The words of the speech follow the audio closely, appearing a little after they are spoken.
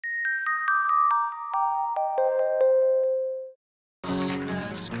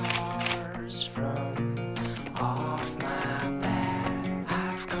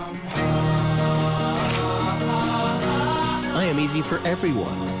easy for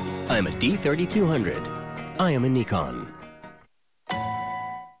everyone. I'm a D3200. I am a Nikon.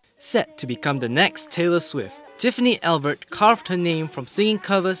 Set to become the next Taylor Swift, Tiffany Alvord carved her name from singing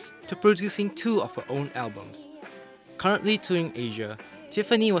covers to producing 2 of her own albums. Currently touring Asia,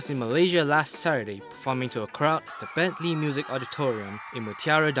 Tiffany was in Malaysia last Saturday performing to a crowd at the Bentley Music Auditorium in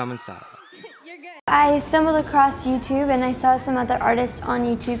Mutiara Damansara. I stumbled across YouTube and I saw some other artists on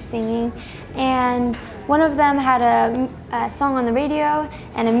YouTube singing, and one of them had a song on the radio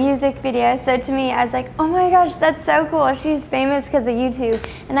and a music video. So to me, I was like, oh my gosh, that's so cool. She's famous because of YouTube.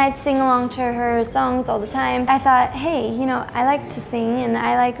 And I'd sing along to her songs all the time. I thought, hey, you know, I like to sing and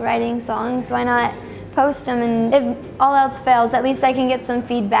I like writing songs. Why not post them? And if all else fails, at least I can get some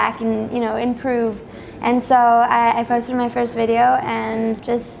feedback and, you know, improve. And so I posted my first video and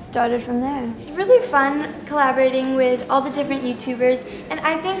just started from there. It's really fun collaborating with all the different YouTubers, and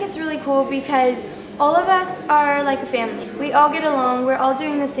I think it's really cool because all of us are like a family. We all get along, we're all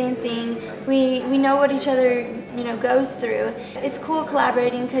doing the same thing, we know what each other, you know, goes through. It's cool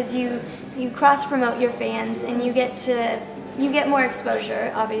collaborating because you cross-promote your fans and you get more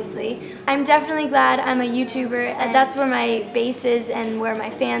exposure, obviously. I'm definitely glad I'm a YouTuber. That's where my base is and where my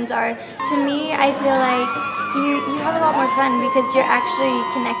fans are. To me, I feel like you have a lot more fun because you're actually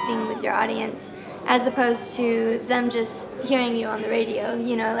connecting with your audience as opposed to them just hearing you on the radio.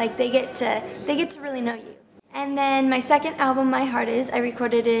 You know, like they get to really know you. And then my second album, My Heart Is, I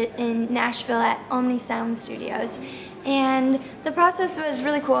recorded it in Nashville at Omni Sound Studios. And the process was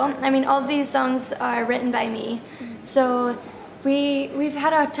really cool. I mean, all these songs are written by me. So we've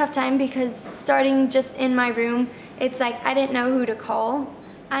had a tough time because starting just in my room, it's like I didn't know who to call.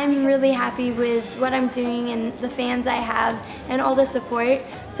 I'm really happy with what I'm doing and the fans I have and all the support.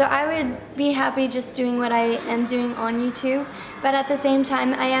 So I would be happy just doing what I am doing on YouTube. But at the same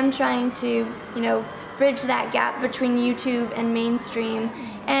time, I am trying to, you know, bridge that gap between YouTube and mainstream.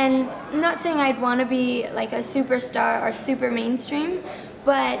 And I'm not saying I'd want to be like a superstar or super mainstream,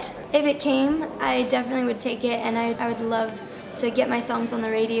 but if it came, I definitely would take it, and I would love to get my songs on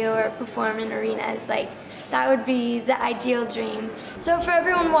the radio or perform in arenas. Like, that would be the ideal dream. So for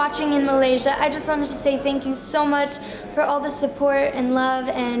everyone watching in Malaysia, I just wanted to say thank you so much for all the support and love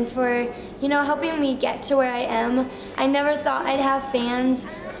and for, you know, helping me get to where I am. I never thought I'd have fans,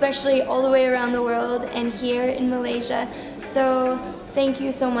 especially all the way around the world and here in Malaysia. So thank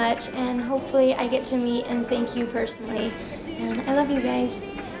you so much, and hopefully I get to meet and thank you personally. And I love you guys.